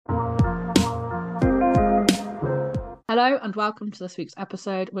Hello and welcome to this week's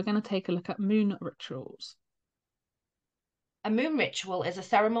episode. We're going to take a look at moon rituals. A moon ritual is a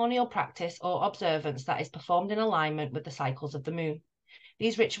ceremonial practice or observance that is performed in alignment with the cycles of the moon.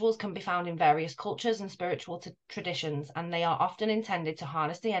 These rituals can be found in various cultures and spiritual traditions, and they are often intended to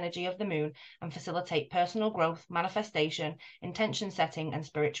harness the energy of the moon and facilitate personal growth, manifestation, intention setting, and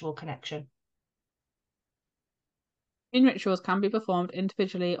spiritual connection. Moon rituals can be performed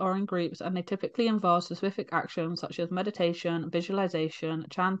individually or in groups, and they typically involve specific actions such as meditation, visualization,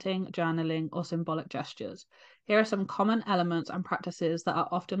 chanting, journaling, or symbolic gestures. Here are some common elements and practices that are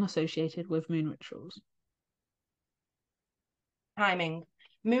often associated with moon rituals. Timing.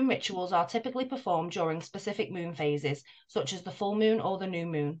 Moon rituals are typically performed during specific moon phases, such as the full moon or the new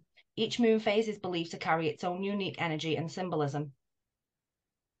moon. Each moon phase is believed to carry its own unique energy and symbolism.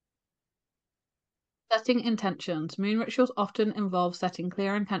 Setting intentions. Moon rituals often involve setting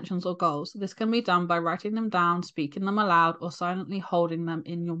clear intentions or goals. This can be done by writing them down, speaking them aloud, or silently holding them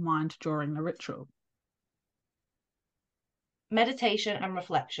in your mind during the ritual. Meditation and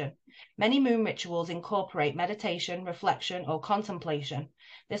reflection. Many moon rituals incorporate meditation, reflection, or contemplation.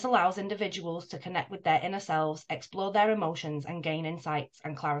 This allows individuals to connect with their inner selves, explore their emotions, and gain insights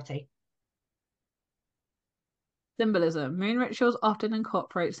and clarity. Symbolism. Moon rituals often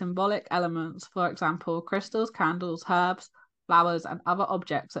incorporate symbolic elements, for example, crystals, candles, herbs, flowers, and other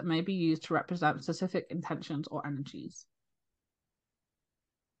objects that may be used to represent specific intentions or energies.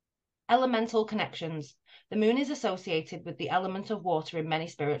 Elemental connections. The moon is associated with the element of water in many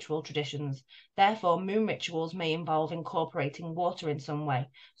spiritual traditions. Therefore, moon rituals may involve incorporating water in some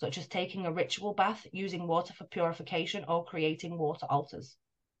way, such as taking a ritual bath, using water for purification, or creating water altars.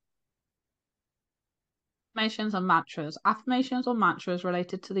 Affirmations and mantras. Affirmations or mantras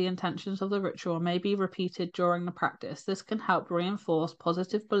related to the intentions of the ritual may be repeated during the practice. This can help reinforce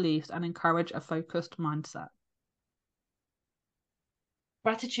positive beliefs and encourage a focused mindset.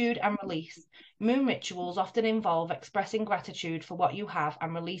 Gratitude and release. Moon rituals often involve expressing gratitude for what you have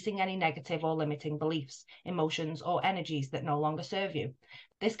and releasing any negative or limiting beliefs, emotions, or energies that no longer serve you.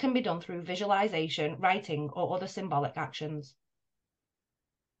 This can be done through visualization, writing, or other symbolic actions.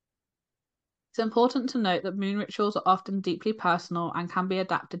 It's important to note that moon rituals are often deeply personal and can be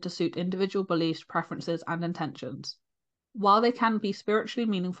adapted to suit individual beliefs, preferences, and intentions. While they can be spiritually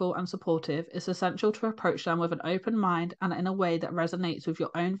meaningful and supportive, it's essential to approach them with an open mind and in a way that resonates with your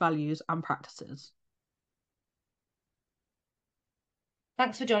own values and practices.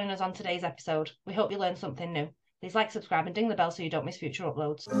 Thanks for joining us on today's episode. We hope you learned something new. Please like, subscribe, and ding the bell so you don't miss future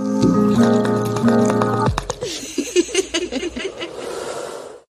uploads.